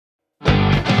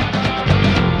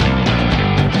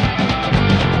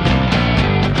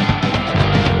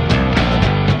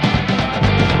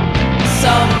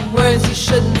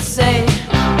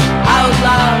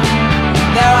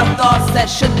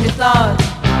shouldn't be thought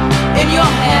in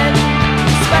your head,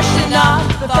 especially not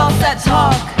the thoughts that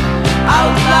talk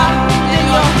out loud in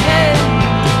your head.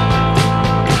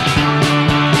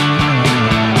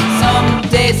 Some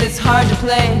days it's hard to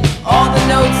play all the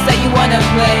notes that you wanna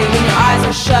play when your eyes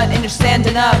are shut and you're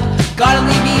standing up. Gotta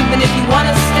leave even if you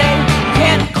wanna stay. You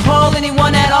can't call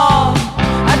anyone at all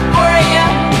at 4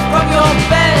 a.m. from your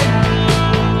bed.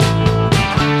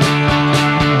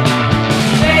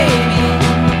 Baby,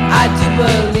 I do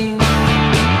believe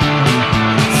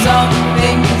some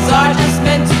things are just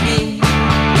meant to be.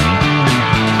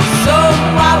 So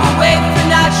I will wait for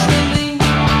naturally.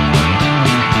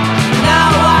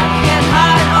 Now I can't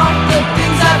hide all the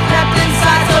things I've kept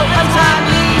inside, so untie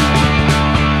me.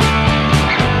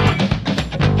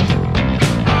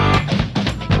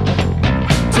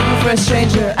 Took you for a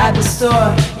stranger at the store,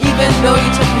 even though you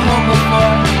took me home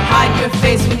before. Hide your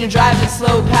face when you're driving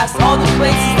slow past all the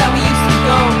places that we used to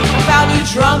go. I found you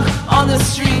drunk